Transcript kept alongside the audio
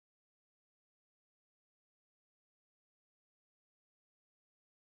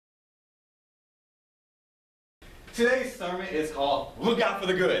Today's sermon is called Look Out for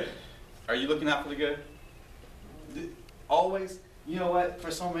the Good. Are you looking out for the good? Always. You know what?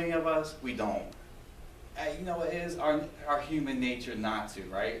 For so many of us, we don't. You know, it is our human nature not to,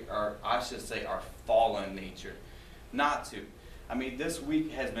 right? Or I should say our fallen nature not to. I mean, this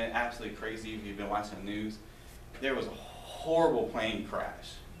week has been absolutely crazy. If you've been watching the news, there was a horrible plane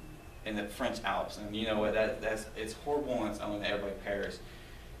crash in the French Alps. And you know what? It's horrible on its own that everybody perished.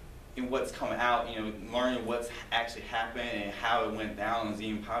 And what's coming out, you know, learning what's actually happened and how it went down is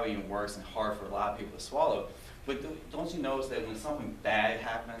probably even worse and hard for a lot of people to swallow. But don't you notice that when something bad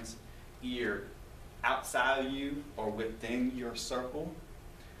happens, either outside of you or within your circle,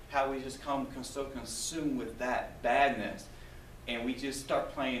 how we just come so consumed with that badness, and we just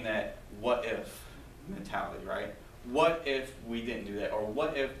start playing that what if mentality, right? What if we didn't do that? Or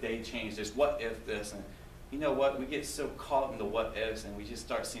what if they changed this? What if this? And you know what? We get so caught in the what ifs, and we just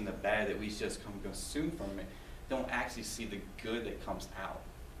start seeing the bad that we just come consumed from it. Don't actually see the good that comes out.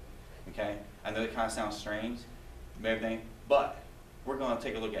 Okay? I know it kind of sounds strange, everything, but we're going to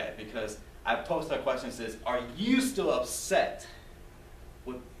take a look at it because I posted a question that says, are you still upset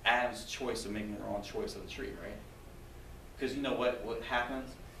with Adam's choice of making the wrong choice of the tree, right? Because you know what happens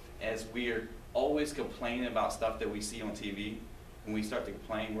as we're always complaining about stuff that we see on TV. When we start to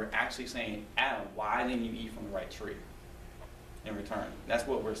complain, we're actually saying, Adam, why didn't you eat from the right tree in return? That's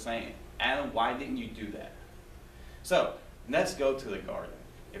what we're saying. Adam, why didn't you do that? So let's go to the garden,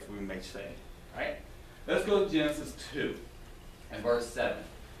 if we may say. Right? Let's go to Genesis 2 and verse 7.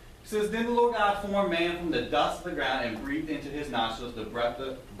 It says, Then the Lord God formed man from the dust of the ground and breathed into his nostrils the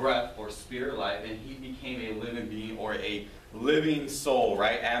breath or spirit of life, and he became a living being or a living soul,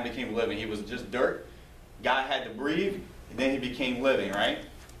 right? Adam became living. He was just dirt. God had to breathe, and then he became living, right?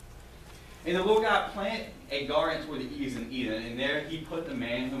 And the Lord God planted a garden toward the east in Eden, and there he put the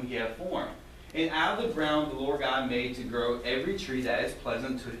man whom he had formed. And out of the ground the Lord God made to grow every tree that is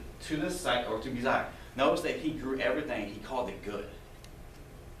pleasant to the sight or to be desired. Notice that he grew everything. He called it good.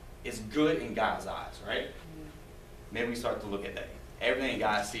 It's good in God's eyes, right? Maybe we start to look at that. Everything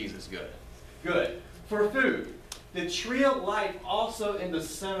God sees is good. Good. For food, the tree of life also in the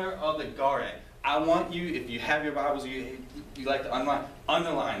center of the garden. I want you, if you have your Bibles, you like to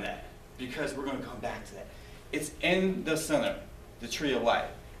underline that, because we're going to come back to that. It's in the center, the tree of life,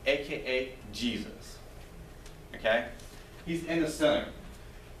 a.k.a. Jesus. Okay? He's in the center.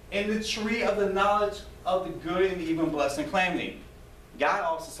 In the tree of the knowledge of the good and evil, blessed and calamity. God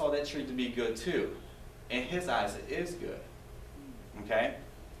also saw that tree to be good too. In his eyes, it is good. Okay?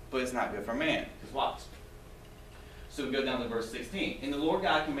 But it's not good for man. Because watch. So we go down to verse 16. And the Lord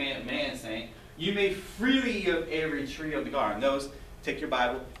God commanded man, saying, You may freely eat of every tree of the garden. Notice, take your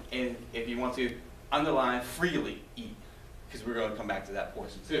Bible, and if you want to, underline freely eat. Because we're going to come back to that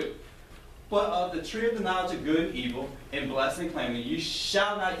portion too. But of the tree of the knowledge of good and evil, and blessing and calamity, you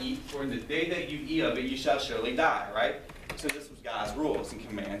shall not eat, for in the day that you eat of it, you shall surely die, right? So this was God's rules and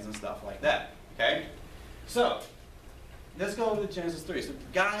commands and stuff like that, okay? So, let's go to Genesis 3. So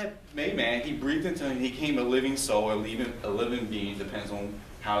God had made man, he breathed into him, he became a living soul, a living being, depends on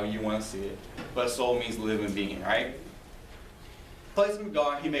how you want to see it. But soul means living being, right? Placed him in the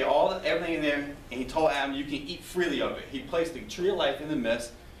garden, he made everything in there, and he told Adam, you can eat freely of it. He placed the tree of life in the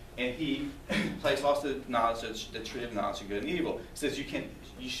midst, and he placed also the tree of knowledge of good and evil. He says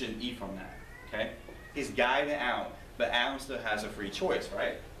you shouldn't eat from that. Okay? He's guiding Adam, but Adam still has a free choice,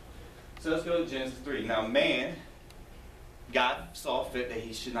 right? So let's go to Genesis 3. Now man, God saw fit that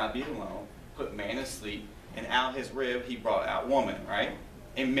he should not be alone, put man to sleep, and out his rib he brought out woman, right?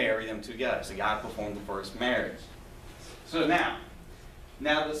 And married them together. So God performed the first marriage. So now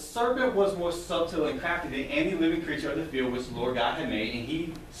the serpent was more subtle and crafty than any living creature of the field which the Lord God had made. And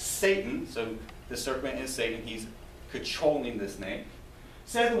he, Satan, so the serpent is Satan, he's controlling this name,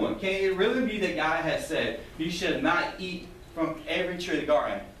 said to him, can it really be that God has said, you should not eat from every tree of the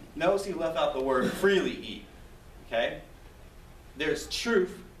garden? Notice he left out the word freely eat. Okay? There's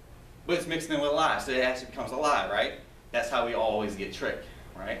truth, but it's mixed in with a lie. So it actually becomes a lie, right? That's how we always get tricked,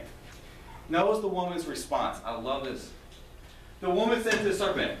 right? Notice the woman's response. I love this. The woman said to the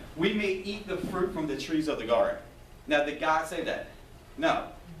serpent, we may eat the fruit from the trees of the garden. Now, did God say that? No.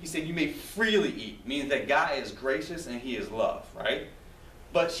 He said you may freely eat, meaning that God is gracious and he is love, right?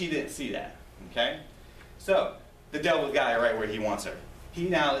 But she didn't see that, okay? So, the devil got it right where he wants her. She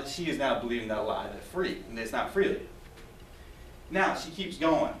is now believing that lie, that free, and it's not freely. Now, she keeps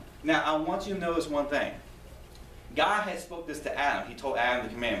going. Now, I want you to notice one thing. God had spoke this to Adam. He told Adam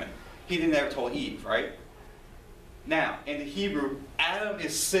the commandment. He didn't ever told Eve, right? Now, in the Hebrew, Adam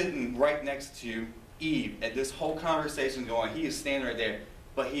is sitting right next to Eve. And this whole conversation going, he is standing right there,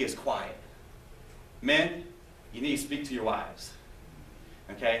 but he is quiet. Men, You need to speak to your wives.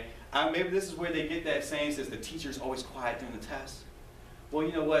 Okay? Maybe this is where they get that saying, says the teacher's always quiet during the test. Well,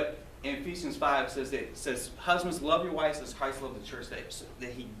 you know what? In Ephesians 5 says, husbands, love your wives as Christ loved the church,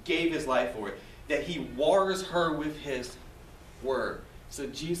 that he gave his life for it, that he waters her with his word. So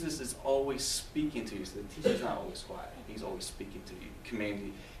Jesus is always speaking to you. So the teacher's not always quiet. He's always speaking to you, commanding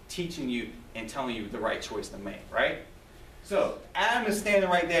you, teaching you, and telling you the right choice to make, right? So Adam is standing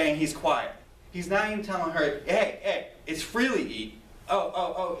right there and he's quiet. He's not even telling her, hey, it's freely eat.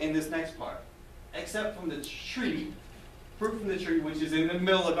 Oh, in this next part. Except from the tree, fruit from the tree, which is in the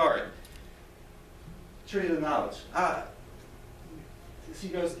middle of the garden. Tree of the knowledge. She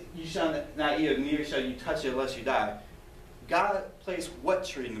goes, you shall not eat it, neither shall you touch it unless you die. God placed what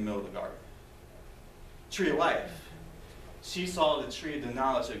tree in the middle of the garden? Tree of life. She saw the tree of the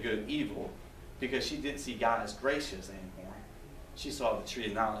knowledge of good and evil because she didn't see God as gracious anymore. She saw the tree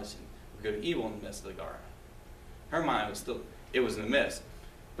of knowledge of good and evil in the midst of the garden. Her mind was still, it was in the midst.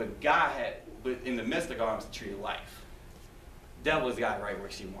 But in the midst of the garden was the tree of life. Devil's got it right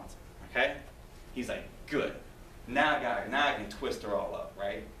where she wants him. Okay? He's like, good. Now I can twist her all up,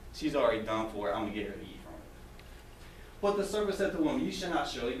 right? She's already done for it. I'm going to get her to eat from it. But the serpent said to the woman, you shall not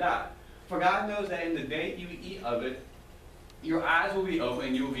surely die. For God knows that in the day you eat of it, your eyes will be open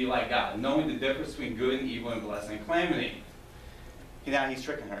and you will be like God, knowing the difference between good and evil and blessing and calamity. Now he's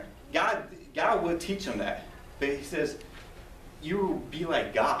tricking her. God would teach him that. But he says, you will be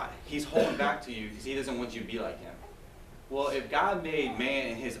like God. He's holding back to you because he doesn't want you to be like him. Well, if God made man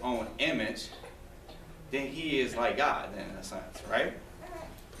in his own image, then he is like God, then, in a sense, right?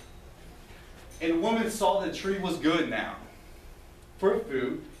 And the woman saw the tree was good now for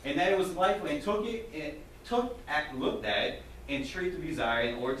food, and that it was likely, and looked at it, and tree to be desired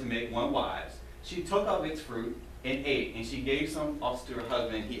in order to make one wise. She took of its fruit and ate, and she gave some also to her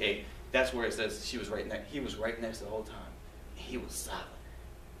husband, and he ate. That's where it says he was right next the whole time. He was silent.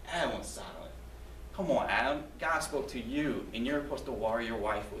 Adam was silent. Come on, Adam. God spoke to you, and you're supposed to water your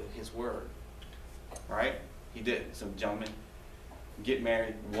wife with his word. Right? He did. So, gentlemen, get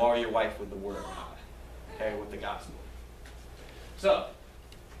married, water your wife with the word of God. Okay? With the gospel. So,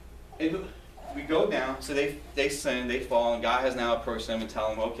 we go down. So they sin, they fall, and God has now approached them and tell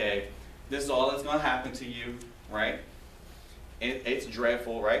them, okay, this is all that's going to happen to you. Right? It's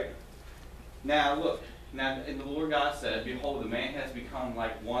dreadful, right? Now, look. Now, and the Lord God said, behold, the man has become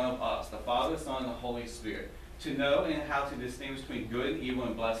like one of us, the Father, the Son, and the Holy Spirit, to know and how to distinguish between good and evil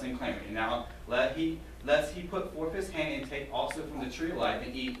and blessing and calamity. And now, lest he put forth his hand and take also from the tree of life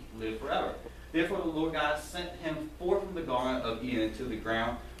and eat, live forever. Therefore, the Lord God sent him forth from the Garden of Eden to the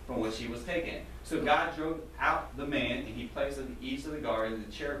ground from which he was taken. So God drove out the man, and he placed at the east of the garden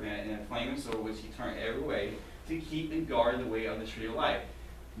the cherubim and a flaming sword, which he turned every way to keep and guard the way of the tree of life.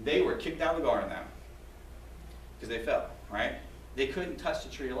 They were kicked out of the garden now. Because they fell, right? They couldn't touch the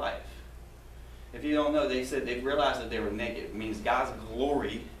tree of life. If you don't know, they said they realized that they were naked. It means God's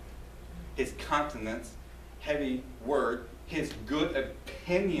glory, his countenance, heavy word, his good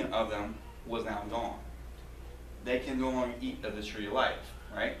opinion of them was now gone. They can no longer eat of the tree of life,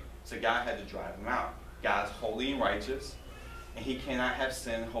 right? So God had to drive them out. God's holy and righteous, and he cannot have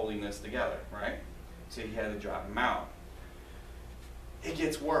sin and holiness together, right? So he had to drive them out. It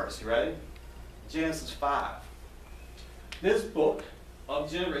gets worse, you ready? Genesis 5. This book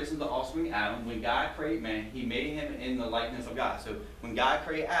of generations, the offspring of Adam, when God created man, he made him in the likeness of God. So when God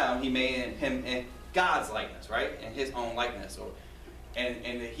created Adam, he made him in God's likeness, right? In his own likeness. And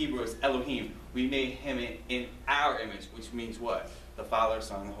the Hebrew is Elohim. We made him in our image, which means what? The Father,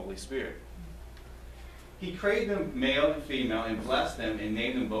 Son, and the Holy Spirit. He created them male and female and blessed them and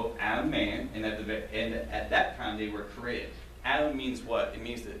named them both Adam and man. And at that time they were created. Adam means what? It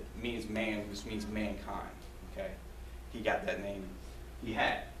means man, which means mankind. Okay? He got that name he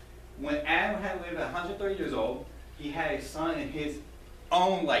had. When Adam had lived 130 years old, he had a son in his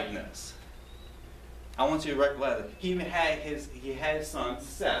own likeness. I want you to recollect it. He had his son,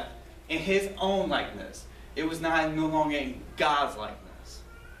 Seth, in his own likeness. It was no longer in God's likeness.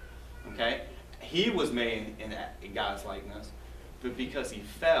 Okay? He was made in God's likeness, but because he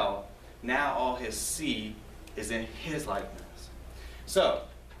fell, now all his seed is in his likeness. So,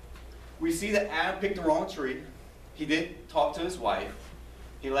 we see that Adam picked the wrong tree. He didn't talk to his wife.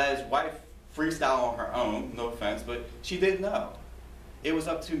 He let his wife freestyle on her own, no offense, but she didn't know. It was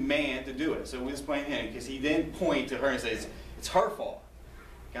up to man to do it. So we just blame him because he didn't point to her and say, it's her fault.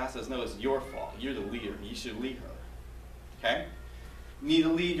 God says, no, it's your fault. You're the leader. You should lead her. Okay? You need to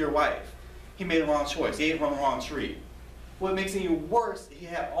lead your wife. He made the wrong choice. He ate from the wrong tree. What makes it even worse, he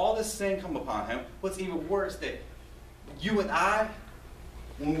had all this sin come upon him. What's even worse, that you and I,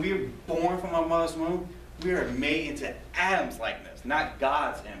 when we were born from our mother's womb, We are made into Adam's likeness, not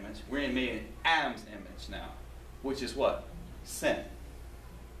God's image. We're made in Adam's image now, which is what? Sin.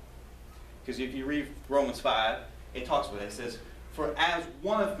 Because if you read Romans 5, it talks about it. It says, for as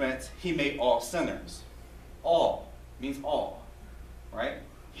one offense, he made all sinners. All means all, right?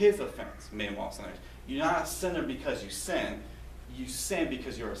 His offense made them all sinners. You're not a sinner because you sin. You sin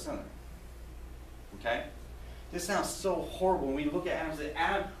because you're a sinner. Okay? This sounds so horrible when we look at Adam and say,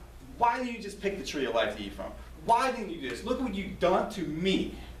 Adam, why didn't you just pick the tree of life to eat from? Why didn't you do this? Look what you've done to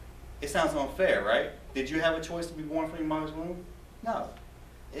me. It sounds unfair, right? Did you have a choice to be born from your mother's womb? No.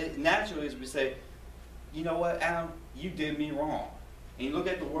 It naturally is we say, you know what, Adam, you did me wrong. And you look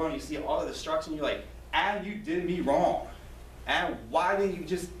at the world and you see all the destruction, you're like, Adam, you did me wrong. Adam, why didn't you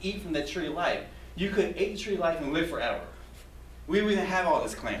just eat from the tree of life? You could eat the tree of life and live forever. We wouldn't have all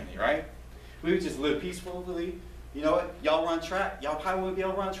this calamity, right? We would just live peacefully. You know what? Y'all run track. Y'all probably wouldn't be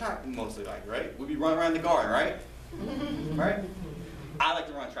able to run track mostly, like, right? We'd be running around the garden, right? Right? I like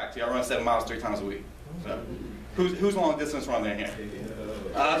to run track too. I run 7 miles 3 times a week. So, who's long distance runner in here?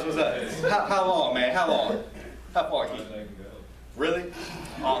 That's what's up. How long, man? How long? How far, Keith? Really?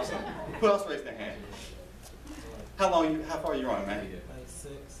 Awesome. Who else raised their hand? How far are you running, man? Like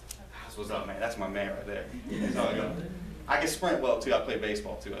 6. That's what's up, man. That's my man right there. That's how I go. I can sprint well too. I play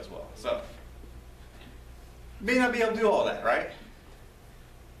baseball too as well. So, may not be able to do all that, right?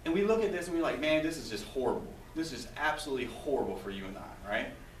 And we look at this and we're like, man, this is just horrible. This is absolutely horrible for you and I, right?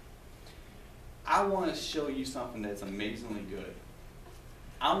 I want to show you something that's amazingly good.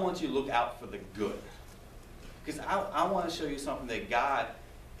 I want you to look out for the good. Because I want to show you something that God,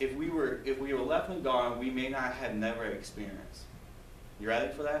 if we were left in the garden, we may not have never experienced. You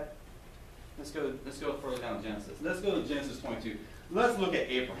ready for that? Let's go further down to Genesis. Let's go to Genesis 22. Let's look at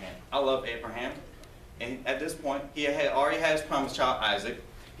Abraham. I love Abraham. And at this point, he had already had his promised child, Isaac.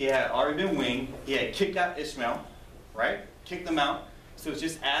 He had already been weaned. He had kicked out Ishmael, right? Kicked them out. So it's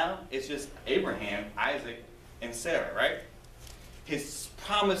just Adam, it's just Abraham, Isaac, and Sarah, right? His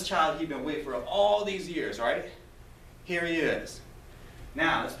promised child he'd been waiting for all these years, right? Here he is.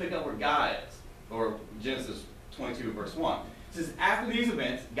 Now, let's pick up where God is, or Genesis 22, verse 1. It says, after these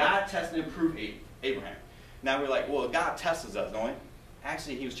events, God tested and proved Abraham. Now we're like, well, God tests us, don't we?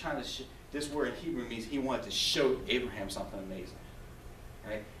 Actually, he was trying to, this word in Hebrew means he wanted to show Abraham something amazing,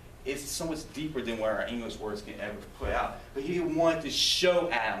 right? It's so much deeper than what our English words can ever put out. But he wanted to show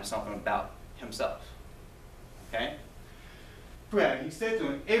Adam something about himself, okay? He said to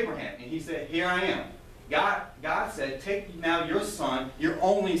him, Abraham, and he said, here I am. God said, take now your son, your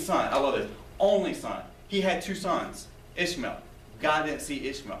only son. I love this. Only son. He had 2 sons. Ishmael. God didn't see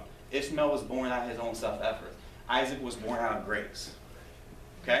Ishmael. Ishmael was born out of his own self-effort. Isaac was born out of grace.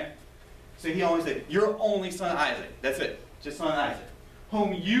 Okay? So he only said, your only son Isaac. That's it. Just son Isaac.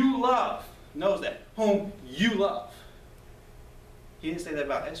 Whom you love. Knows that. Whom you love. He didn't say that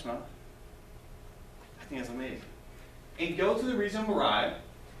about Ishmael. I think that's amazing. And go to the region of Moriah,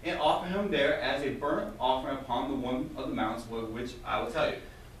 and offer him there as a burnt offering upon the one of the mountains which I will tell you.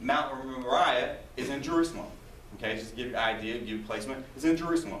 Mount Moriah is in Jerusalem. Okay, just to give you an idea, give you placement. It's in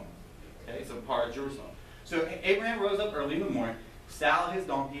Jerusalem. Okay, it's a part of Jerusalem. So Abraham rose up early in the morning, saddled his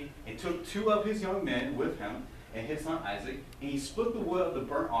donkey, and took 2 of his young men with him, and his son Isaac, and he split the wood of the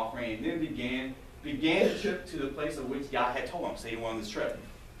burnt offering, and then began the trip to the place of which God had told him. So he went on this trip.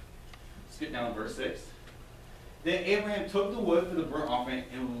 Skip down to verse 6. Then Abraham took the wood for the burnt offering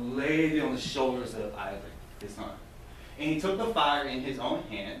and laid it on the shoulders of Isaac, his son. And he took the fire in his own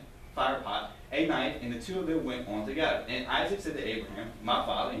hand, fire pot, a knife, and the 2 of them went on together. And Isaac said to Abraham, my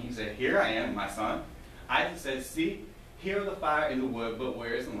father, and he said, here I am, my son. Isaac said, see, here are the fire and the wood, but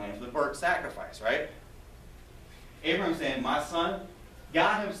where is the lamb for the burnt sacrifice, right? Abraham said, my son,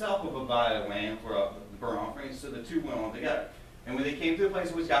 God himself will provide a lamb for the burnt offering, so the 2 went on together. And when they came to the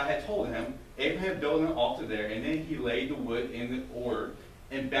place which God had told him, Abraham built an altar there, and then he laid the wood in the order,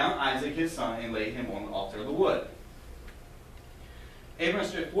 and bound Isaac his son, and laid him on the altar of the wood. Abraham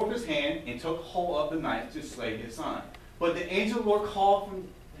stretched forth his hand, and took hold of the knife to slay his son. But the angel of the Lord called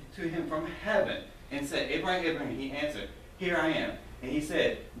to him from heaven, and said, Abraham, Abraham. He answered, here I am. And he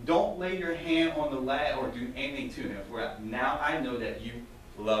said, don't lay your hand on the lad, or do anything to him, for now I know that you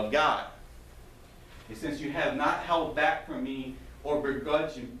love God. And since you have not held back from me, or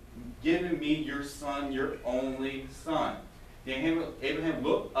begrudged giving me your son, your only son. Then Abraham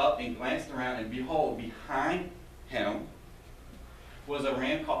looked up and glanced around, and behold, behind him was a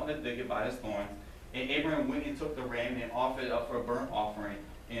ram caught in the thicket by his thorns. And Abraham went and took the ram and offered it up for a burnt offering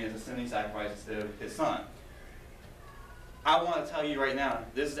and as a sinning sacrifice instead of his son. I want to tell you right now,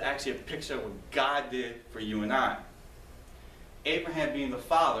 this is actually a picture of what God did for you and I. Abraham, being the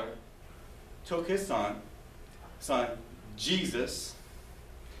father, took his son, son, Jesus,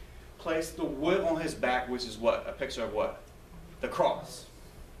 placed the wood on his back, which is what? A picture of what? The cross.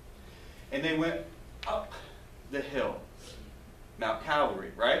 And they went up the hill, Mount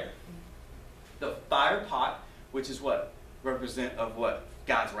Calvary, right? The fire pot, which is what? Represent of what?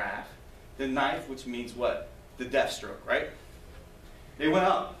 God's wrath. The knife, which means what? The death stroke, right? They went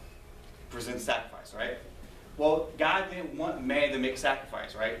up, present sacrifice, right? Well, God didn't want man to make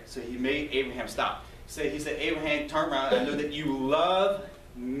sacrifice, right? So he made Abraham stop. He said, Abraham, turn around. I know that you love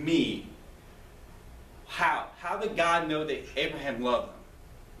me. How? How did God know that Abraham loved him?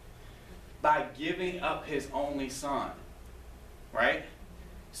 By giving up his only son, right?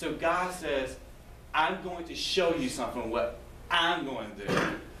 So God says, I'm going to show you something, what I'm going to do.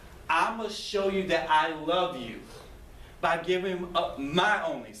 I'm going to show you that I love you by giving up my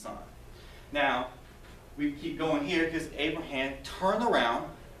only son. Now, we keep going here because Abraham turned around,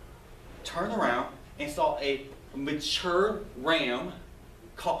 and saw a mature ram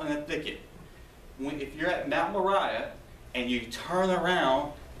caught in a thicket. If you're at Mount Moriah and you turn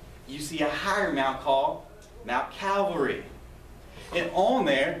around, you see a higher mount called Mount Calvary. And on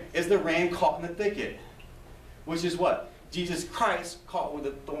there is the ram caught in the thicket, which is what? Jesus Christ caught with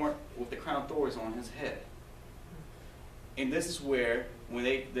the crown of thorns on his head. And this is where, when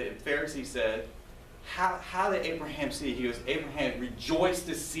the Pharisees said, how did Abraham see? He goes, Abraham rejoiced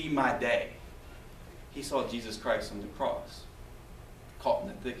to see my day. He saw Jesus Christ on the cross, caught in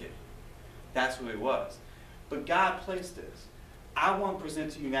the thicket. That's who it was. But God placed this. I want to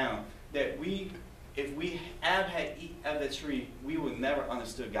present to you now that if we had eaten of the tree, we would never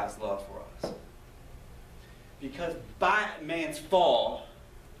understood God's love for us. Because by man's fall,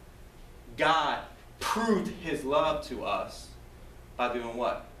 God proved his love to us by doing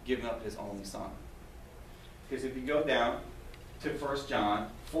what? Giving up his only son. Because if you go down to 1 John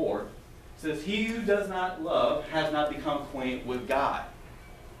 4, it says, he who does not love has not become acquainted with God.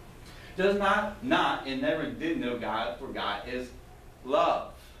 Does not and never did know God, for God is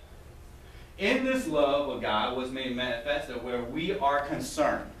love. In this love of God was made manifested where we are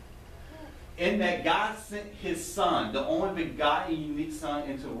concerned. In that God sent his Son, the only begotten unique Son,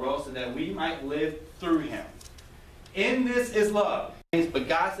 into the world so that we might live through him. In this is love. But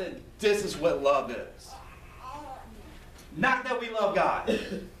God said this is what love is. Not that we love God.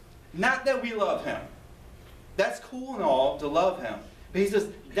 Not that we love him. That's cool and all to love him. But he says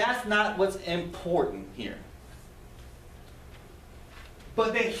that's not what's important here.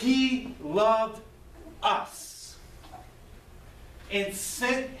 But that he loved us and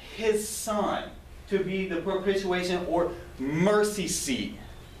sent his Son to be the propitiation or mercy seat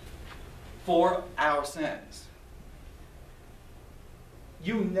for our sins.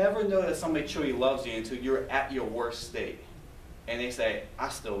 You never know that somebody truly loves you until you're at your worst state. And they say, I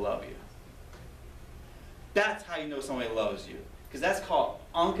still love you. That's how you know somebody loves you. Because that's called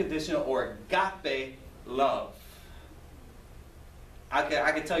unconditional or agape love. I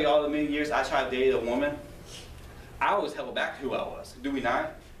can tell you all the many years I tried to date a woman. I always held back who I was. Do we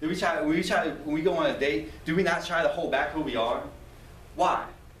not? When we go on a date, do we not try to hold back who we are? Why?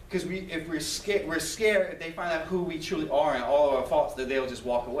 Because if we're scared if they find out who we truly are and all of our faults, that they'll just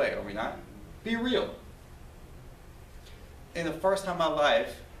walk away, are we not? Be real. In the first time in my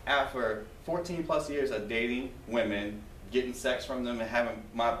life, after 14 plus years of dating women, getting sex from them and having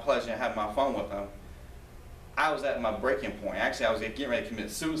my pleasure and having my fun with them, I was at my breaking point. Actually, I was getting ready to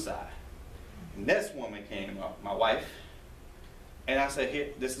commit suicide. And this woman came up, my wife, and I said, here,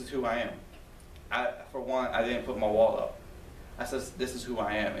 this is who I am. For one, I didn't put my wall up. I said, this is who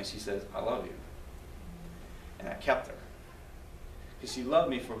I am. And she says, I love you. And I kept her. Because she loved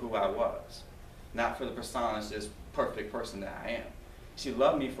me for who I was, not for the persona, this perfect person that I am. She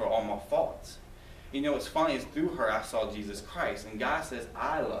loved me for all my faults. You know what's funny is through her I saw Jesus Christ. And God says,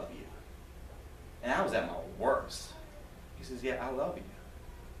 I love you. And I was at my worst. He says, yeah, I love you.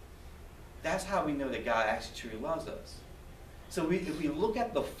 That's how we know that God actually truly loves us. So if we look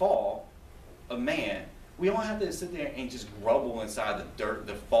at the fall of man, we don't have to sit there and just grumble inside the dirt,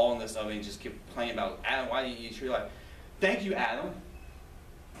 the fallenness of it, and just keep playing about, Adam, why didn't you eat a tree of life? Thank you, Adam.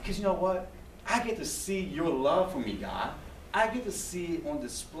 Because you know what? I get to see your love for me, God. I get to see it on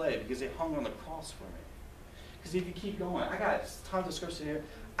display because it hung on the cross for me. Because if you keep going, I got tons of scripture here.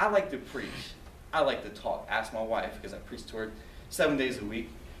 I like to preach. I like to talk. Ask my wife, because I preach to her 7 days a week.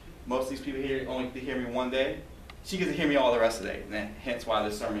 Most of these people here only get to hear me one day. She gets to hear me all the rest of the day. And hence why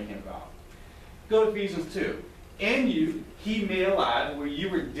this sermon came about. Go to Ephesians 2. In you, he made alive where you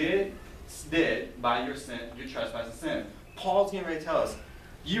were dead by your sin, your trespass and sin. Paul's getting ready to tell us,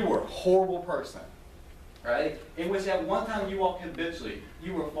 you were a horrible person. right? In which at one time you walked habitually.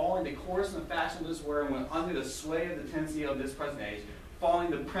 You were following the course and fashion of this world and went under the sway of the tendency of this present age,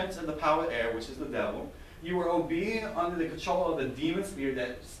 following the prince of the power of air, which is the devil. You were obedient under the control of the demon spirit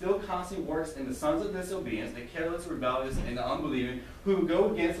that still constantly works in the sons of disobedience, the careless, rebellious, and the unbelieving, who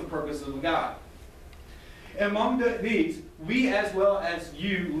go against the purposes of God. Among these, we as well as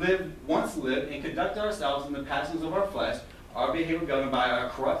you once lived and conduct ourselves in the passions of our flesh, our behavior governed by our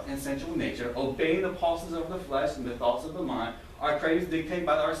corrupt and sensual nature, obeying the pulses of the flesh and the thoughts of the mind, our cravings dictated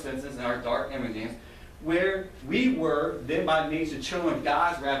by our senses and our dark imaginings, where we were then by nature children of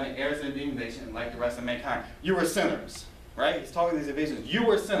God's wrath and heirs of indignation like the rest of mankind. You were sinners, right? He's talking these divisions. You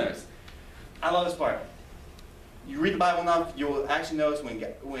were sinners. I love this part. You read the Bible enough, you'll actually notice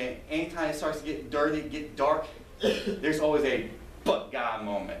when anytime it starts to get dirty, get dark, there's always a but God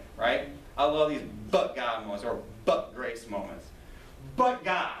moment, right? I love these but God moments or but grace moments. But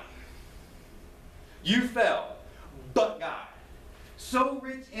God. You fell, but God. So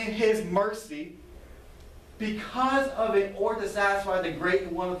rich in His mercy, because of it, or to satisfy the great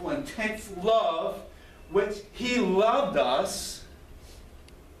and wonderful, intense love which He loved us,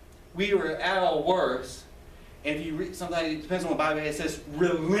 we were at our worst. And if you read, sometimes it depends on the Bible, it says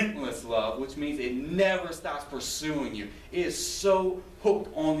relentless love, which means it never stops pursuing you. It is so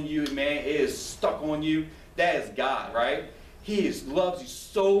hooked on you, man. It is stuck on you. That is God, right? He loves you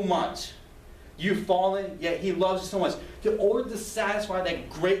so much. You've fallen, yet He loves you so much. In order to satisfy that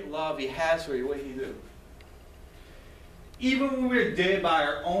great love He has for you, what did He do? Even when we were dead by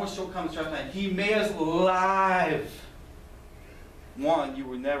our own shortcomings, He made us alive. One, you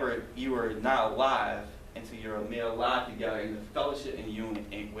were not alive until you're made alive together in the fellowship and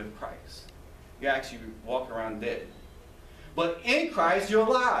union with Christ. You actually walk around dead. But in Christ, you're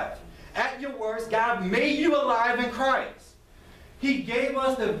alive. At your worst, God made you alive in Christ. He gave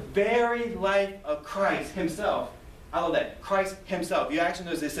us the very life of Christ Himself. I love that. Christ Himself. You actually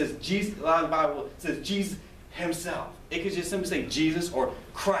notice it says Jesus. A lot of the Bible says Jesus Himself. It could just simply say Jesus or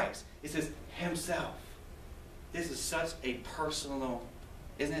Christ. It says Himself. This is such a personal,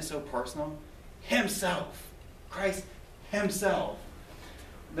 isn't it so personal? Himself. Christ Himself.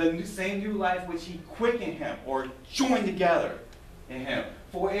 The same new life which He quickened Him or joined together in Him.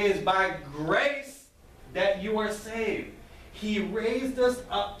 For it is by grace that you are saved. He raised us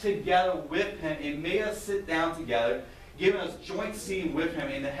up together with Him and made us sit down together, giving us joint seating with Him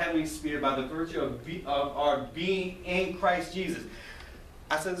in the heavenly sphere by the virtue of our being in Christ Jesus.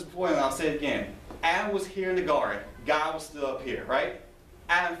 I said this before and I'll say it again. Adam was here in the garden. God was still up here, right?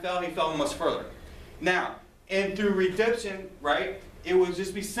 Adam fell, he fell much further. Now, and through redemption, right, it would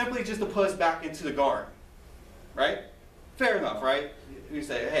just be simply just to put us back into the garden. Right? Fair enough, right? You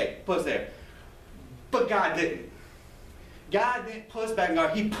say, hey, put us there. But God didn't. God didn't put us back in the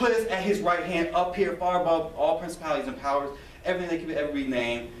garden. He put us at His right hand up here, far above all principalities and powers, everything that could ever be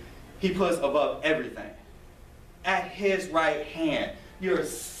named. He put us above everything. At His right hand. You're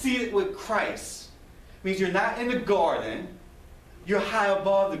seated with Christ. It means you're not in the garden. You're high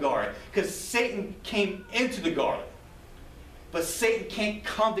above the garden. Because Satan came into the garden. But Satan can't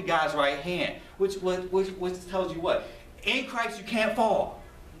come to God's right hand. Which tells you what? In Christ you can't fall.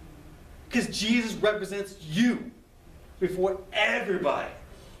 Because Jesus represents you before everybody.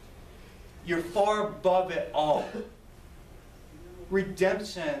 You're far above it all.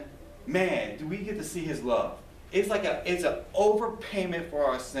 Redemption, man, do we get to see His love? It's an overpayment for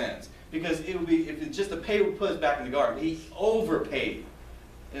our sins. Because it would be, if it's just a pay would put us back in the garden, He overpaid.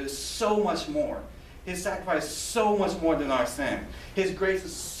 It was so much more. His sacrifice is so much more than our sin. His grace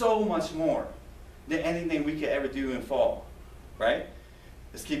is so much more than anything we could ever do and fall. Right?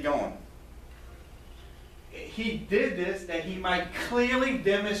 Let's keep going. He did this that He might clearly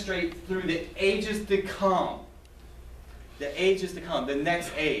demonstrate through the ages to come. The ages to come, the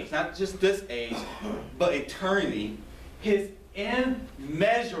next age. Not just this age, but eternity. His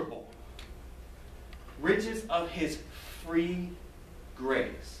immeasurable riches of His free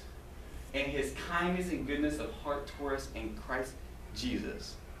grace and His kindness and goodness of heart toward us in Christ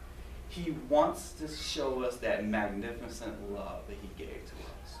Jesus. He wants to show us that magnificent love that He gave to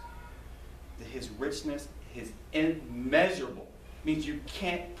us. His richness, His immeasurable, means you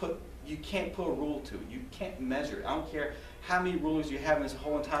can't put a rule to it. You can't measure it. I don't care how many rulers you have in this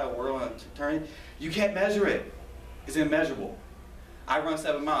whole entire world and eternity. You can't measure it. It's immeasurable. I run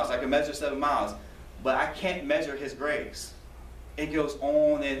 7 miles. I can measure 7 miles. But I can't measure His grace. It goes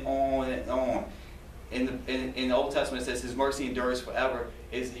on and on and on. In the Old Testament it says His mercy endures forever.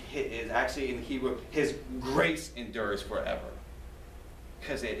 Is actually in the Hebrew, His grace endures forever.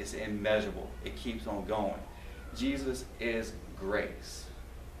 Because it is immeasurable. It keeps on going. Jesus is grace.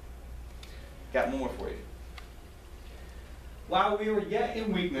 Got more for you. While we were yet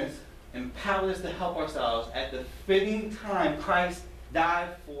in weakness and powerless to help ourselves, at the fitting time, Christ died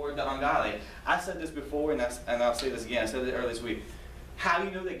for the ungodly. I said this before, and I'll say this again. I said it earlier this week. How do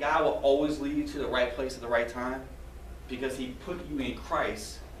you know that God will always lead you to the right place at the right time? Because he put you in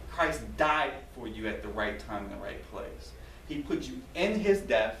Christ. Christ died for you at the right time in the right place. He put you in his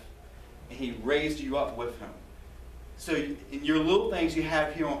death, and he raised you up with him. So in your little things you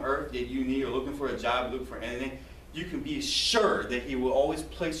have here on earth that you need, you're looking for a job, you're looking for anything, you can be sure that he will always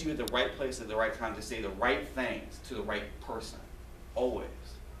place you at the right place at the right time to say the right things to the right person. Always.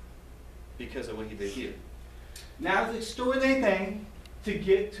 Because of what he did here. Now it's an extraordinary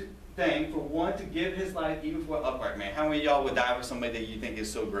thing for one to give his life even for an upright man. How many of y'all would die for somebody that you think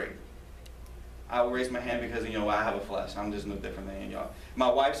is so great? I will raise my hand because, I have a flesh. I'm just no different than y'all.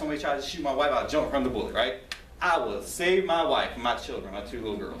 My wife, somebody tries to shoot my wife, I'll jump from the bullet, right? I will save my wife and my children, my 2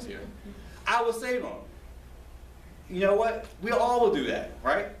 little girls here. I will save them. You know what? We all will do that,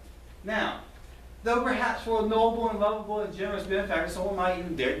 right? Now, though perhaps for a noble and lovable and generous benefactor, someone might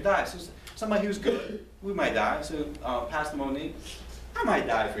even dare to die. So somebody who's good, we might die. So Pastor Monique, I might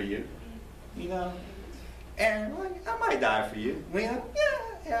die for you. And I might die for you. Yeah.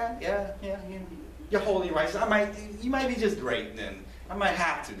 You're holy and righteous. You might be just great then. I might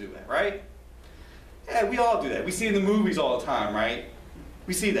have to do that, right? Yeah, we all do that. We see it in the movies all the time, right?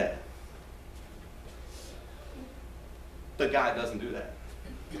 We see that. But God doesn't do that.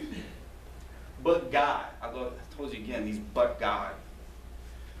 But God, I told you again, he's but God.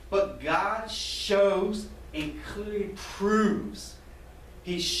 But God shows and clearly proves.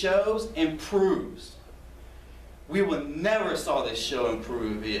 He shows and proves. We would never saw this show and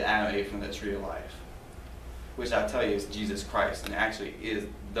prove if Adam ate from the tree of life. Which I tell you is Jesus Christ, and actually is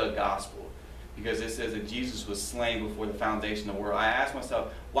the gospel. Because it says that Jesus was slain before the foundation of the world. I asked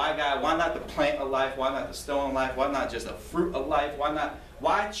myself, why God? Why not the plant of life? Why not the stone of life? Why not just a fruit of life?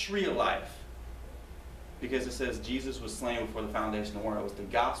 Why tree of life? Because it says Jesus was slain before the foundation of the world. It was the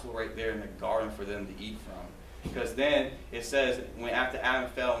gospel right there in the garden for them to eat from. Because then it says, when after Adam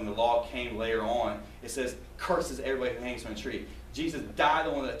fell and the law came later on, it says, curses everybody who hangs from a tree. Jesus died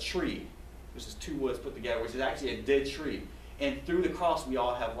on a tree, which is 2 woods put together, which is actually a dead tree. And through the cross, we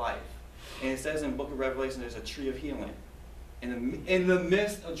all have life. And it says in the book of Revelation, there's a tree of healing. In the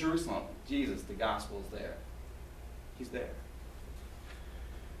midst of Jerusalem, Jesus, the gospel is there. He's there.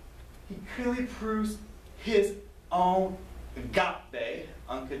 He clearly proves his own agape,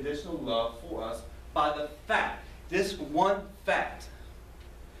 unconditional love for us, by the fact, this one fact.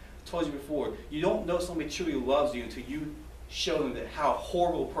 I told you before, you don't know somebody truly loves you until you show them how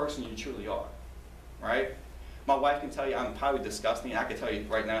horrible a person you truly are. Right? My wife can tell you I'm probably disgusting. I can tell you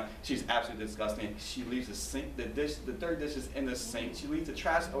right now, she's absolutely disgusting. She leaves the sink, the third dish is in the sink. She leaves the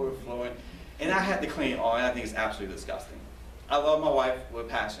trash overflowing, and I had to clean it all, and I think it's absolutely disgusting. I love my wife with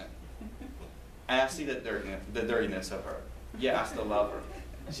passion, and I see the dirtiness of her. Yeah, I still love her.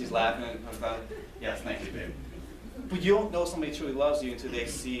 She's laughing. Yes, thank you, babe. But you don't know somebody truly loves you until they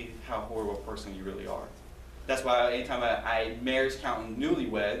see how horrible a person you really are. That's why anytime I marriage counting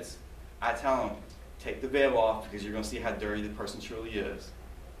newlyweds, I tell them, take the veil off because you're going to see how dirty the person truly is.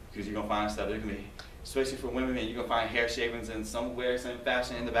 Because you're going to find stuff that can be, especially for women, you're going to find hair shavings in somewhere, some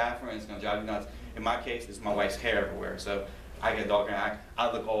fashion in the bathroom, and it's going to drive you nuts. In my case, it's my wife's hair everywhere. So I get a dog and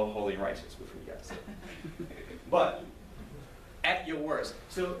I look all holy and righteous before you guys. But at your worst.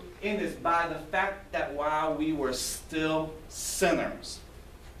 So in this, by the fact that while we were still sinners,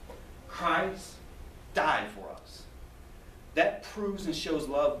 Christ died for us. That proves and shows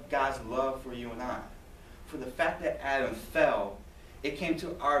God's love for you and I. For the fact that Adam fell, it came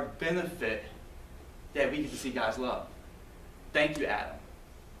to our benefit that we get to see God's love. Thank you, Adam.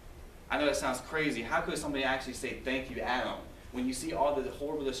 I know that sounds crazy. How could somebody actually say, thank you, Adam, when you see all the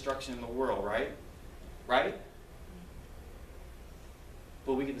horrible destruction in the world, right? Right?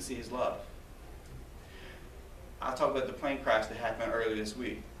 But we get to see his love. I'll talk about the plane crash that happened earlier this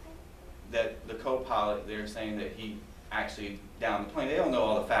week. That the co-pilot, they're saying that he actually downed the plane. They don't know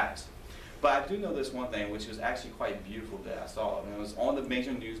all the facts. But I do know this one thing, which was actually quite beautiful that I saw. And it was on the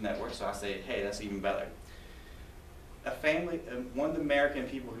major news network, so I said, hey, that's even better. A family, one of the American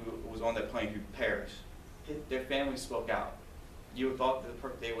people who was on that plane who perished, their family spoke out. You would thought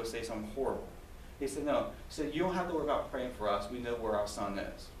that they would say something horrible. He said, no. He said, you don't have to worry about praying for us. We know where our son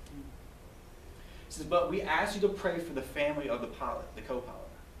is. He says, but we ask you to pray for the family of the pilot, the co-pilot.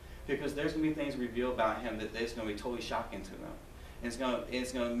 Because there's going to be things revealed about him that is going to be totally shocking to them. And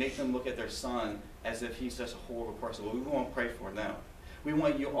it's going to make them look at their son as if he's such a horrible person. Well, we want to pray for them. We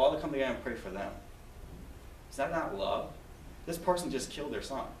want you all to come together and pray for them. Is that not love? This person just killed their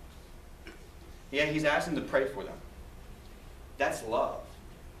son. Yeah, he's asking to pray for them. That's love.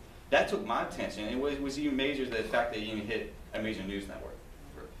 That took my attention. It was even major the fact that he even hit a major news network,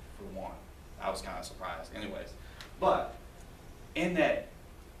 for one. I was kind of surprised. Anyways. But in that,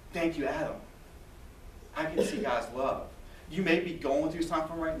 thank you, Adam. I can see God's love. You may be going through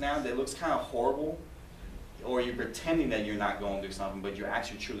something right now that looks kind of horrible, or you're pretending that you're not going through something, but you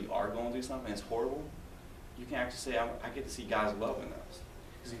actually truly are going through something that's horrible. You can actually say, I get to see God's love in those.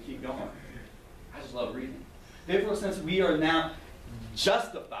 Because you keep going. I just love reading. Therefore, since we are now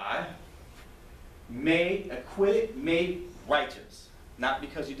justified, made acquitted, made righteous. Not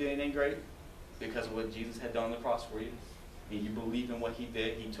because you did anything great, because of what Jesus had done on the cross for you. And you believe in what he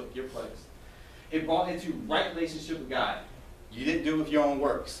did. He took your place. It brought into right relationship with God. You didn't do it with your own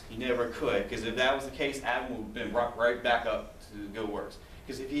works. You never could. Because if that was the case, Adam would have been brought right back up to the good works.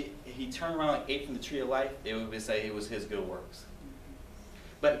 Because if he turned around and ate from the tree of life, it would say it was his good works.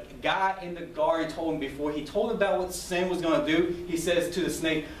 But God in the garden told him before, he told him about what sin was going to do. He says to the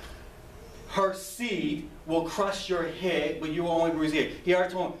snake, her seed will crush your head, but you will only bruise your head. He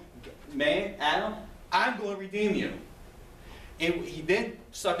already told him, man, Adam, I'm going to redeem you. And he did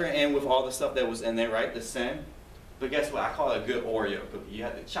sucker in with all the stuff that was in there, right? The sin. But guess what? I call it a good Oreo cookie. You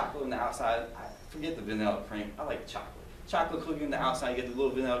have the chocolate on the outside. I forget the vanilla cream. I like the chocolate. Chocolate cookie on the outside. You get the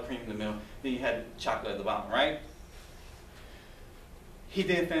little vanilla cream in the middle. Then you had chocolate at the bottom, right? He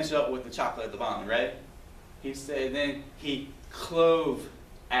didn't finish up with the chocolate at the bottom, right? He said then he clothed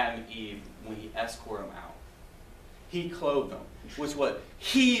Adam and Eve when he escorted them out. He clothed them, which what?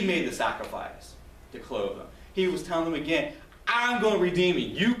 He made the sacrifice to clothe them. He was telling them again, I'm going to redeem you.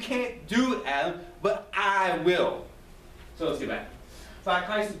 You can't do it, Adam, but I will. So let's get back. By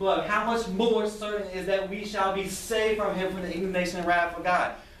Christ's blood, how much more certain is that we shall be saved from him from the indignation and wrath of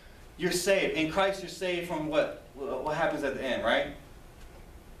God. You're saved. In Christ, you're saved from what? What happens at the end, right?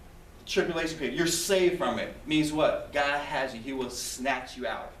 Tribulation period. You're saved from it. Means what? God has you. He will snatch you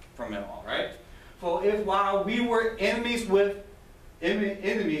out from it all, right? For if while we were enemies, we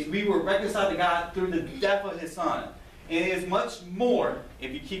were reconciled to God through the death of his Son. And it is much more,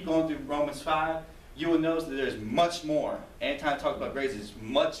 if you keep going through Romans 5, you will notice that there's much more. Anytime I talk about grace, it's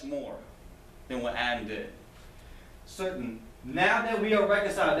much more than what Adam did. Certain, now that we are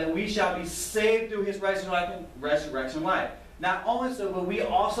reconciled, that we shall be saved through his resurrection life. Not only so, but we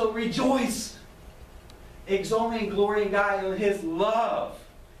also rejoice, exalting and glorying God in his love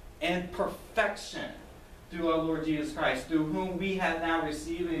and perfection through our Lord Jesus Christ, through whom we have now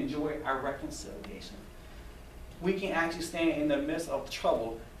received and enjoyed our reconciliation. We can actually stand in the midst of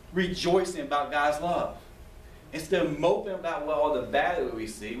trouble, rejoicing about God's love. Instead of moping about all the bad that we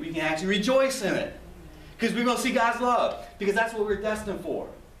see, we can actually rejoice in it. Because we're going to see God's love. Because that's what we're destined for.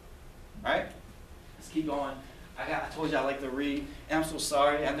 Right? Let's keep going. I told you I like to read. And I'm so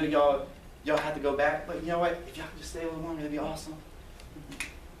sorry. I know y'all have to go back. But you know what? If y'all can just stay a little longer, it'd be awesome.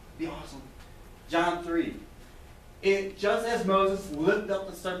 Be awesome. John 3. Just as Moses lifted up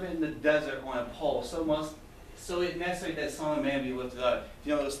the serpent in the desert on a pole, so it's necessary that Son of Man be lifted up.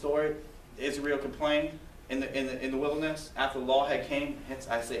 You know the story? Israel complained in the wilderness after the law had came. Hence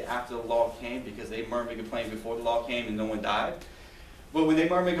I say after the law came, because they murmured and complained before the law came and no one died. But when they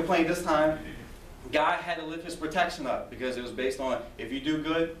murmured and complained this time, God had to lift his protection up, because it was based on, if you do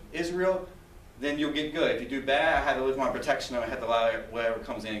good, Israel, then you'll get good. If you do bad, I had to lift my protection up. I had to allow whatever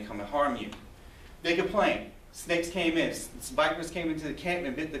comes in and come and harm you. They complained. Snakes came in. Vipers came into the camp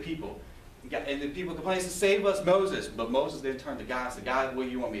and bit the people. And the people complained, save us, Moses. But Moses then turned to God and said, God, what do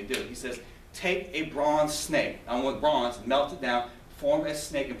you want me to do? He says, take a bronze snake. I want bronze, melt it down, form a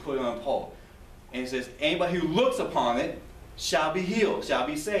snake, and put it on a pole. And he says, anybody who looks upon it shall be healed, shall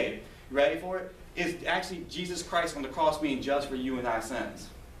be saved. You ready for it? It's actually Jesus Christ on the cross being judged for you and our sins.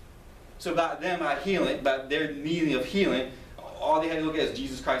 So about them, about healing, about their needing of healing, all they had to look at is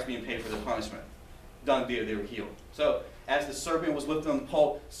Jesus Christ being paid for the punishment. Done deal, they were healed. So as the serpent was lifted on the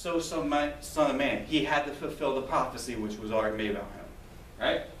pole, so Son of Man. He had to fulfill the prophecy which was already made about him.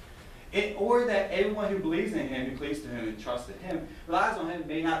 Right? In order that everyone who believes in him, who cleaves to him, and trusts in him, relies on him,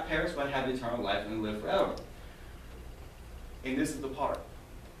 may not perish but have eternal life and live forever. And this is the part.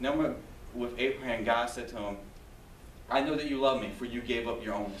 Number with Abraham, God said to him, I know that you love me, for you gave up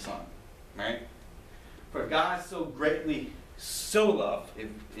your only son. Right? For God so greatly, so loved,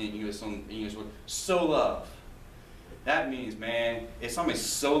 in English word, so loved. That means, man, if somebody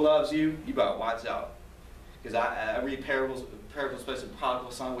so loves you, you better watch out. Because I read parables, especially the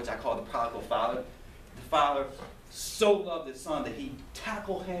prodigal son, which I call the prodigal father. The father so loved his son that he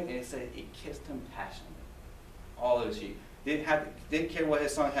tackled him and it said it kissed him passionately. All those sheep. Didn't care what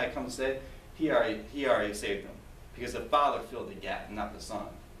his son had come to say. He already saved him. Because the father filled the gap, not the son.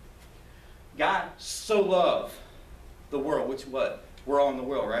 God so loved the world, which what? We're all in the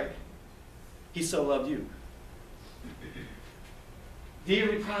world, right? He so loved you.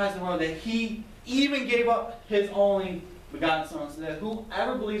 Dearly prized the world that he even gave up his only begotten Son, so that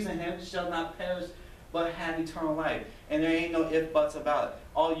whoever believes in him shall not perish, but have eternal life. And there ain't no if, buts about it.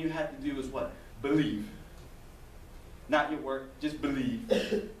 All you have to do is what? Believe. Not your work, just believe.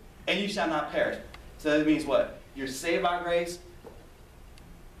 And you shall not perish. So that means what? You're saved by grace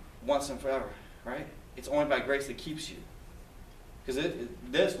once and forever, right? It's only by grace that keeps you. Because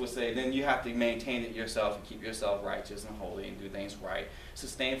this would say, then you have to maintain it yourself and keep yourself righteous and holy and do things right.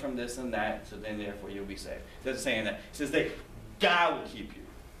 Sustain from this and that, so then therefore you'll be saved. It doesn't say that. It says that God will keep you.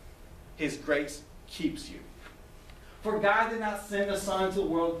 His grace keeps you. For God did not send the Son into the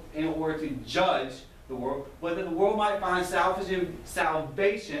world in order to judge the world, but that the world might find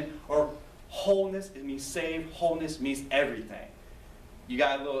salvation or wholeness. It means saved. Wholeness means everything. You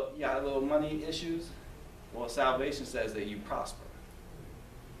got a little money issues? Well, salvation says that you prosper.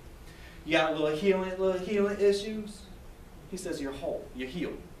 You got a little healing issues? He says you're whole, you're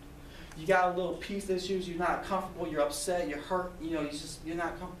healed. You got a little peace issues, you're not comfortable, you're upset, you're hurt, you're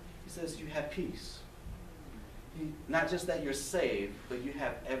not comfortable. He says you have peace. Not just that you're saved, but you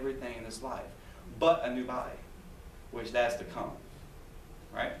have everything in this life, but a new body, which that's to come,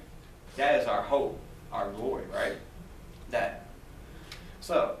 right? That is our hope, our glory, right? That.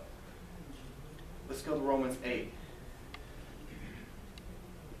 So, let's go to Romans 8.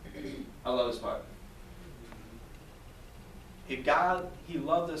 I love this part. If God, he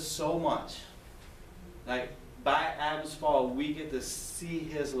loved us so much, like by Adam's fall, we get to see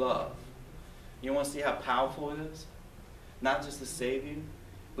his love. You want to see how powerful it is? Not just to save you,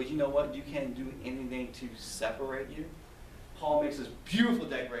 but you know what? You can't do anything to separate you. Paul makes this beautiful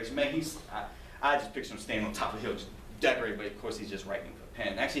declaration. Man, I just picture him standing on top of the hill, just decorating, but of course he's just writing with a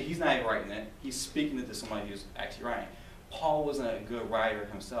pen. Actually, he's not even writing it. He's speaking it to somebody who's actually writing. Paul wasn't a good writer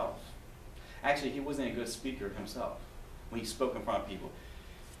himself. Actually, he wasn't a good speaker himself when he spoke in front of people.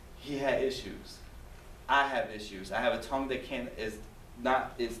 He had issues. I have issues. I have a tongue that is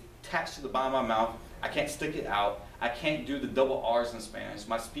attached to the bottom of my mouth. I can't stick it out. I can't do the double R's in Spanish.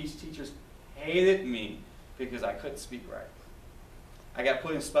 My speech teachers hated me because I couldn't speak right. I got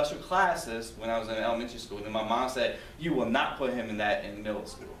put in special classes when I was in elementary school, and then my mom said, "You will not put him in that in middle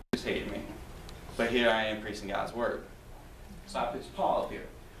school." She just hated me. But here I am preaching God's word. So I pitched Paul up here.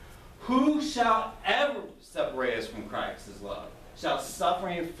 Who shall ever separate us from Christ's love? Shall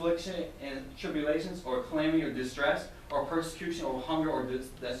suffering, affliction, and tribulations, or calamity, or distress, or persecution, or hunger, or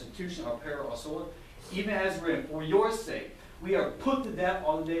destitution, or peril, or sword? Even as written, for your sake, we are put to death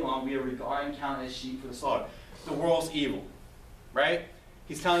all the day long. We are regarded and counted as sheep for the slaughter. The world's evil, right?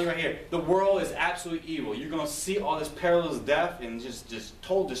 He's telling you right here, the world is absolutely evil. You're going to see all this perilous death and just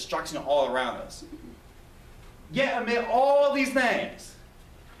total destruction all around us. Yet amid all these things,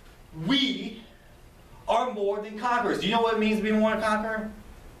 we are more than conquerors. Do you know what it means to be more than conqueror?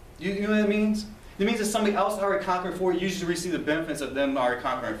 Do you know what it means? It means that somebody else already conquered for you. You should receive the benefits of them already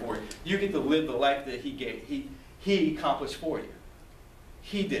conquering for you. You get to live the life that he gave. He accomplished for you.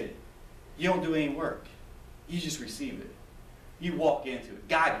 He did it. You don't do any work. You just receive it. You walk into it.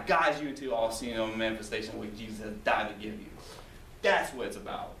 God guides you into all seeing and manifestation what Jesus has died to give you. That's what it's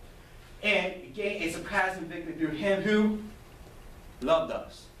about. And again, a surpassing victory through him who loved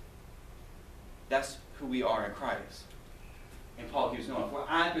us. That's who we are in Christ. And Paul keeps going. For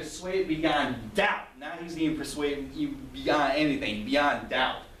I am persuaded beyond doubt. Now he's even persuaded you beyond anything, beyond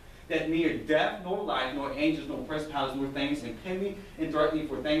doubt. That neither death, nor life, nor angels, nor principalities, nor things impending and threatening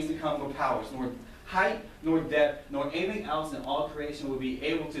for things to come, nor powers, nor height, nor depth, nor anything else in all creation will be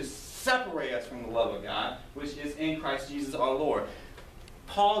able to separate us from the love of God, which is in Christ Jesus our Lord.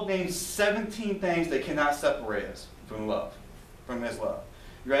 Paul names 17 things that cannot separate us from love, from his love.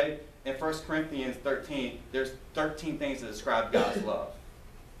 You ready? In 1 Corinthians 13, there's 13 things that describe God's love.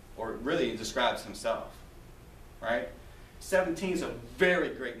 Or really, it describes himself. Right? 17 is a very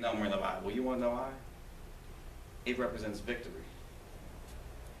great number in the Bible. You want to know why? It represents victory.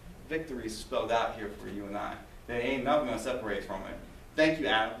 Victory is spelled out here for you and I. There ain't nothing going to separate us from it. Thank you,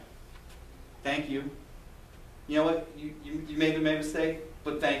 Adam. Thank you. You know what? You made a mistake,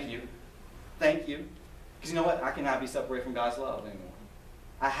 but thank you. Thank you. Because you know what? I cannot be separated from God's love anymore.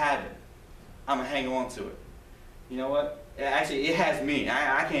 I have it. I'm going to hang on to it. You know what? Actually, it has me.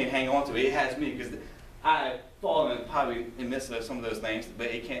 I can't hang on to it. It has me because I've fallen probably in the midst of some of those things, but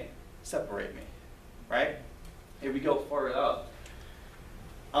it can't separate me. Right? If we go further up,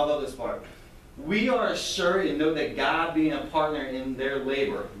 I love this part. We are assured and know that God being a partner in their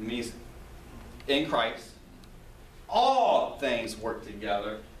labor means in Christ, all things work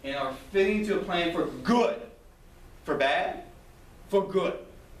together and are fitting to a plan for good. For bad? For good.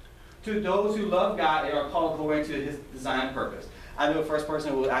 To those who love God and are called according to his design and purpose. I know the first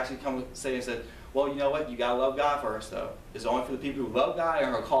person who will actually come say and say, well, you know what? You got to love God first, though. It's only for the people who love God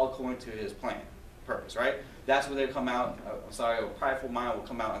and are called according to his plan, purpose, right? That's what they come out, I'm sorry, a prideful mind will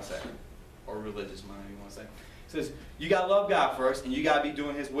come out and say, or religious mind, you want to say. It says, you got to love God first, and you got to be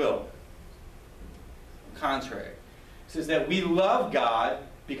doing his will. Contrary. It says that we love God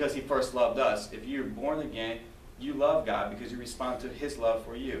because he first loved us. If you're born again, you love God because you respond to his love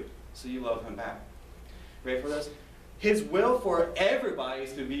for you. So you love him back. Ready for this? His will for everybody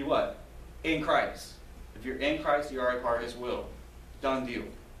is to be what? In Christ. If you're in Christ, you're already part of his will. Done deal.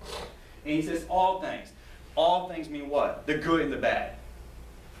 And he says all things. All things mean what? The good and the bad.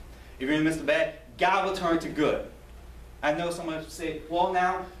 If you're in the midst of bad, God will turn to good. I know someone will say, well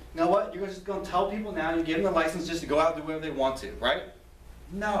now, you know what? You're just going to tell people now, you give them the license just to go out and do whatever they want to, right?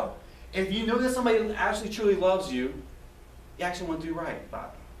 No. If you know that somebody actually truly loves you, you actually want to do right by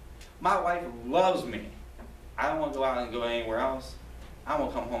them. My wife loves me. I don't want to go out and go anywhere else. I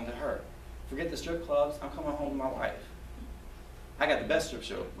want to come home to her. Forget the strip clubs. I'm coming home to my wife. I got the best strip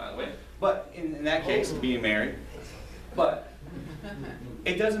show, by the way. But in that case, being married. But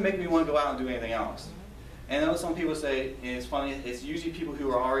it doesn't make me want to go out and do anything else. And I know some people say, and it's funny, it's usually people who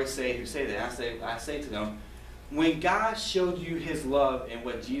are already saved who say that. And I say to them, when God showed you his love and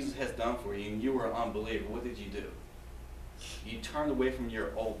what Jesus has done for you, and you were an unbeliever, what did you do? You turned away from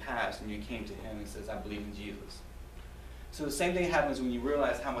your old past and you came to him and says, I believe in Jesus. So the same thing happens when you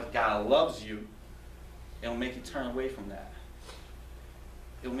realize how much God loves you. It'll make you turn away from that.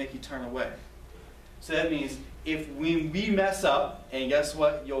 It'll make you turn away. So that means when we mess up, and guess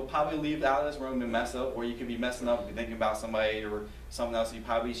what? You'll probably leave out of this room and mess up, or you could be messing up and thinking about somebody or something else you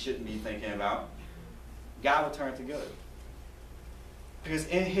probably shouldn't be thinking about. God will turn to good. Because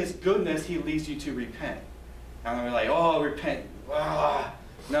in his goodness, he leads you to repent. And we're like, oh, repent. Ah.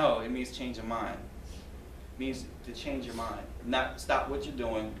 No, it means change your mind. It means to change your mind. Not stop what you're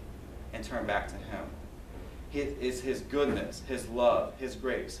doing and turn back to him. It is his goodness, his love, his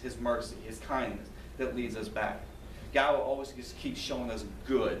grace, his mercy, his kindness that leads us back. God will always just keep showing us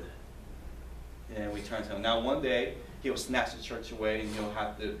good. And we turn to him. Now one day, he'll snatch the church away and you'll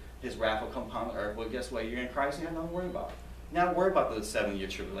have to, his wrath will come upon the earth. Well, guess what? You're in Christ and you have nothing to worry about. You're not worried about the 7-year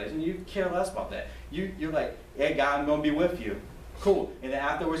tribulation. You care less about that. You're like, hey, God, I'm going to be with you. Cool. And then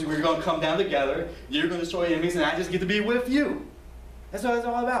afterwards, we're going to come down together. You're going to destroy enemies, and I just get to be with you. That's what it's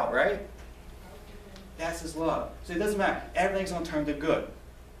all about, right? That's his love. So it doesn't matter. Everything's going to turn to good.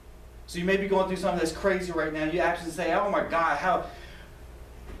 So you may be going through something that's crazy right now. You actually say, oh my God, how?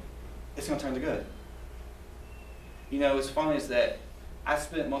 It's going to turn to good. You know, what's funny is that I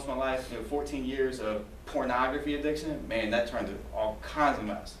spent most of my life, 14 years of pornography addiction. Man, that turned to all kinds of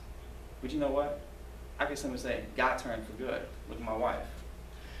mess. But you know what? I can simply say, God turned for good. Look at my wife.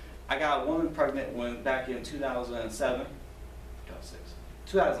 I got a woman pregnant back in 2006.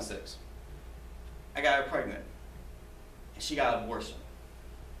 I got her pregnant. And she got an abortion.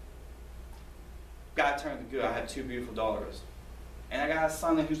 God turned to good. I had 2 beautiful daughters. And I got a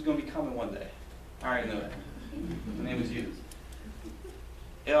son who's going to be coming one day. I already knew it. His name was you.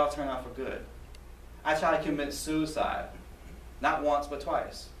 It all turned out for good. I tried to commit suicide. Not once, but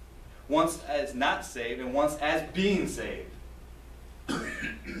twice. Once as not saved, and once as being saved.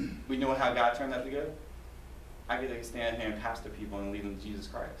 We know how God turned that to good? I get to stand here and pastor people and lead them to Jesus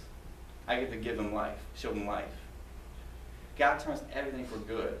Christ. I get to give them life, show them life. God turns everything for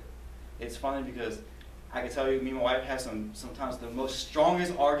good. It's funny because I can tell you, me and my wife have sometimes the most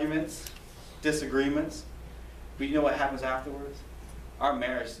strongest arguments, disagreements. But you know what happens afterwards? Our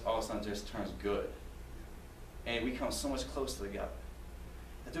marriage all of a sudden just turns good. And we come so much closer together.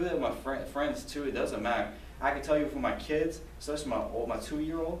 I do that with my friends too. It doesn't matter. I can tell you for my kids, especially my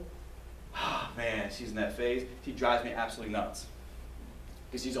 2-year-old, oh man, she's in that phase. She drives me absolutely nuts.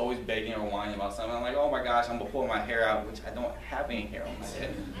 Because she's always begging or whining about something. I'm like, oh my gosh, I'm going to pull my hair out, which I don't have any hair on my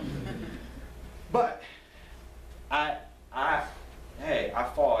head. But I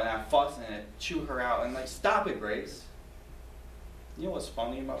fall and I fuss and I chew her out and like, stop it, Grace. You know what's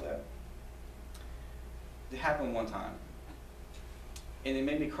funny about that? It happened one time. And it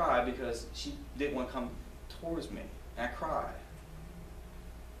made me cry because she didn't want to come towards me. And I cried.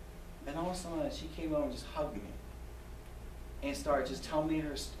 And all of a sudden, she came over and just hugged me. And started just telling me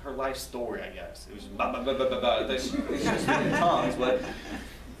her life story, I guess. It was blah, blah, blah, blah, blah, blah. It's just in tongues, but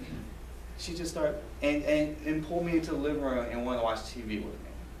she just started, and pulled me into the living room and wanted to watch TV with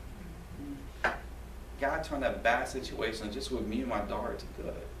me. God turned that bad situation just with me and my daughter to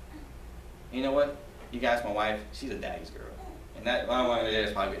good. And you know what? You guys, my wife, she's a daddy's girl. And that, I don't want to,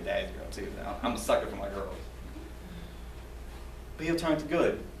 that's probably a dad's girl too. I'm a sucker for my girls. But he'll turn to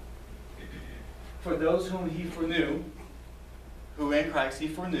good. For those whom he foreknew, who in Christ he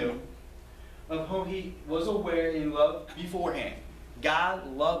foreknew, of whom he was aware and loved beforehand. God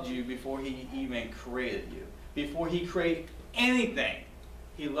loved you before he even created you. Before he created anything,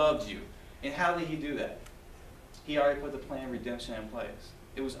 he loved you. And how did he do that? He already put the plan of redemption in place.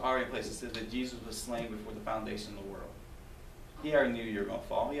 It was already in place. It says that Jesus was slain before the foundation of the world. He already knew you were going to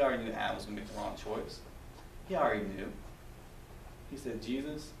fall. He already knew Adam was going to make the wrong choice. He already knew. He said,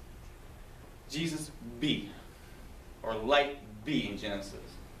 Jesus be, or light be in Genesis,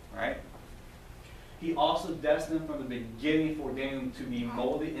 right? He also destined from the beginning for them to be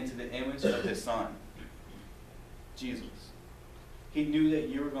molded into the image of his son, Jesus. He knew that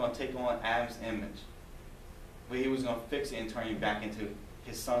you were going to take on Adam's image, but he was going to fix it and turn you back into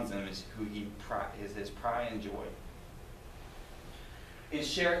his son's image, who is his pride and joy. And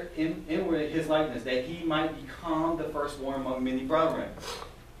share inward his likeness, that he might become the firstborn among many brethren.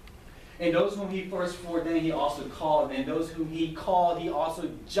 And those whom he first foreordained, he also called. And those whom he called, he also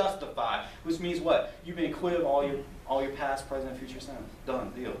justified. Which means what? You've been acquitted of all your past, present, and future sins.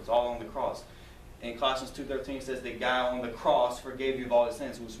 Done deal. It's all on the cross. And Colossians 2:13 says that God on the cross forgave you of all your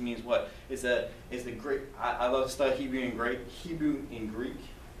sins, which means what? It's the Greek. I love to study Hebrew and Greek.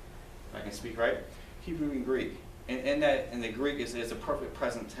 If I can speak right. Hebrew and Greek. And in the Greek, it's a perfect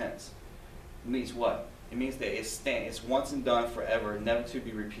present tense. It means what? It means that it's once and done forever, never to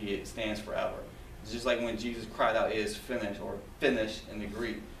be repeated. It stands forever. It's just like when Jesus cried out, "It is finished," or "finished" in the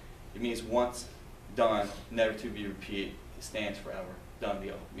Greek. It means once done, never to be repeated. It stands forever. Done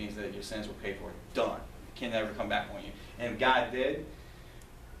deal. It means that your sins were paid for. Done. It can never come back on you. And if God did,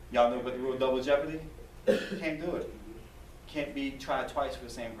 y'all know about the rule of double jeopardy? Can't do it. Can't be tried twice for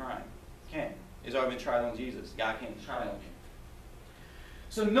the same crime. Can't. It's already been tried on Jesus. God can't try it on you.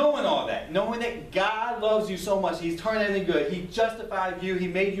 So knowing all that, knowing that God loves you so much, he's turned it into good. He justified you. He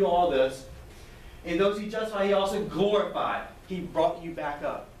made you all this. And those he justified, he also glorified. He brought you back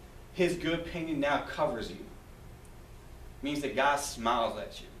up. His good opinion now covers you. It means that God smiles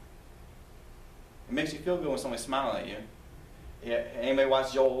at you. It makes you feel good when somebody's smiling at you. Yeah, anybody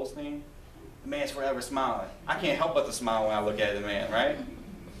watch Joel Osteen? The man's forever smiling. I can't help but to smile when I look at the man, right?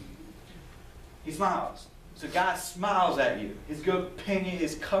 He smiles. So God smiles at you. His good opinion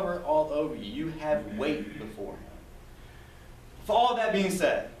is covered all over you. You have weight before him. For all that being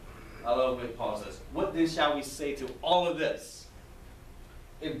said, I love what Paul says. What then shall we say to all of this?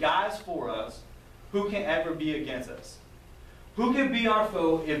 If God is for us, who can ever be against us? Who can be our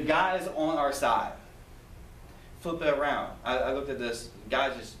foe if God is on our side? Flip it around. I looked at this.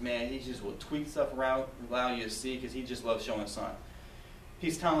 God he just will tweak stuff around, allow you to see, because he just loves showing sun.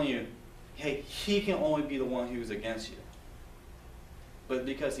 He's telling you, hey, he can only be the one who's against you. But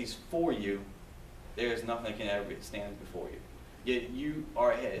because he's for you, there is nothing that can ever stand before you. Yet you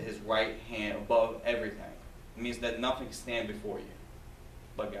are at his right hand above everything. It means that nothing can stand before you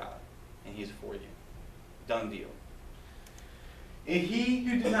but God. And he's for you. Done deal. And he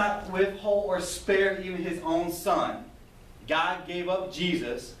who did not withhold or spare even his own son, God gave up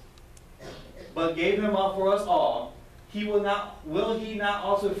Jesus, but gave him up for us all. Will he not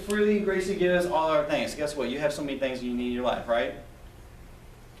also freely and graciously give us all our things? Guess what? You have so many things you need in your life, right?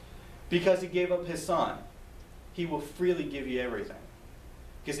 Because he gave up his son, he will freely give you everything.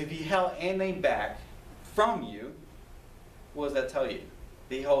 Because if he held anything back from you, what does that tell you?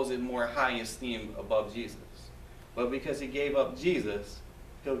 That he holds it more high in esteem above Jesus. But because he gave up Jesus,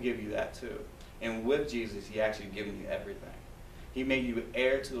 he'll give you that too. And with Jesus, he actually given you everything. He made you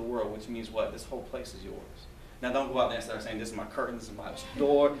heir to the world, which means what? This whole place is yours. Now don't go out there and start saying, this is my curtain, this is my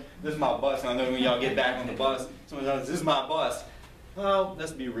door, this is my bus. And I know when y'all get back on the bus, someone says, this is my bus. Well,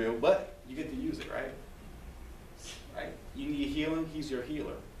 let's be real, but you get to use it, right? Right? You need healing, he's your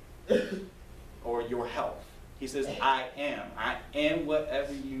healer. Or your health. He says, I am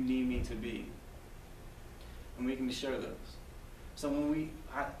whatever you need me to be. And we can be sure of this. So when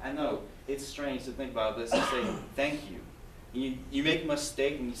I know it's strange to think about this and say, thank you. You make a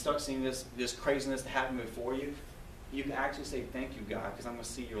mistake and you start seeing this craziness happen before you, you can actually say, thank you, God, because I'm going to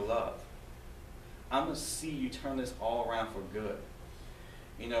see your love. I'm going to see you turn this all around for good.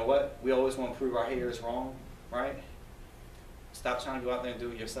 You know what? We always want to prove our haters wrong, right? Stop trying to go out there and do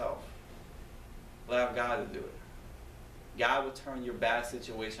it yourself. Allow God to do it. God will turn your bad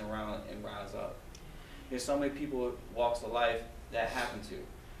situation around and rise up. There's so many people walks of life that happen to.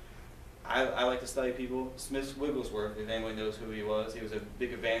 I like to study people. Smith Wigglesworth, if anyone knows who he was a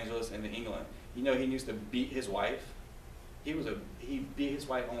big evangelist in England. You know, he used to beat his wife. He beat his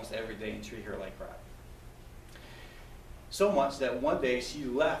wife almost every day and treat her like crap. So much that one day she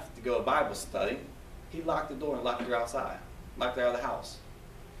left to go to Bible study. He locked the door and locked her outside, locked her out of the house.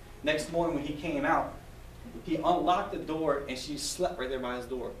 Next morning when he came out, he unlocked the door and she slept right there by his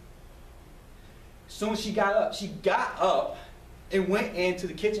door. As soon as she got up and went into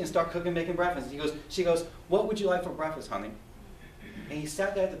the kitchen and started cooking, making breakfast. She goes, "What would you like for breakfast, honey?" And he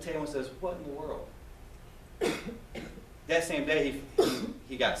sat there at the table and says, "What in the world?" That same day,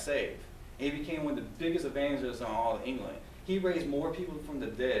 he got saved. And he became one of the biggest evangelists in all of England. He raised more people from the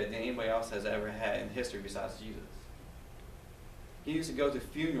dead than anybody else has ever had in history besides Jesus. He used to go to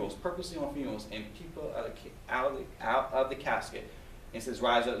funerals, purposely on funerals, and people out of the casket, and says,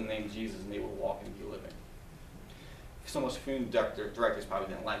 "Rise up in the name of Jesus," and they would walk and be living. So much funeral directors probably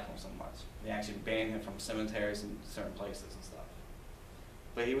didn't like him so much. They actually banned him from cemeteries and certain places and stuff.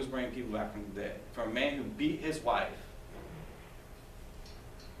 But he was bringing people back from the dead. From a man who beat his wife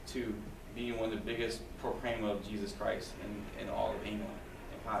to being one of the biggest proclaimers of Jesus Christ in all of England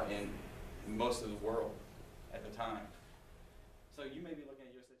and in most of the world at the time. So you may be looking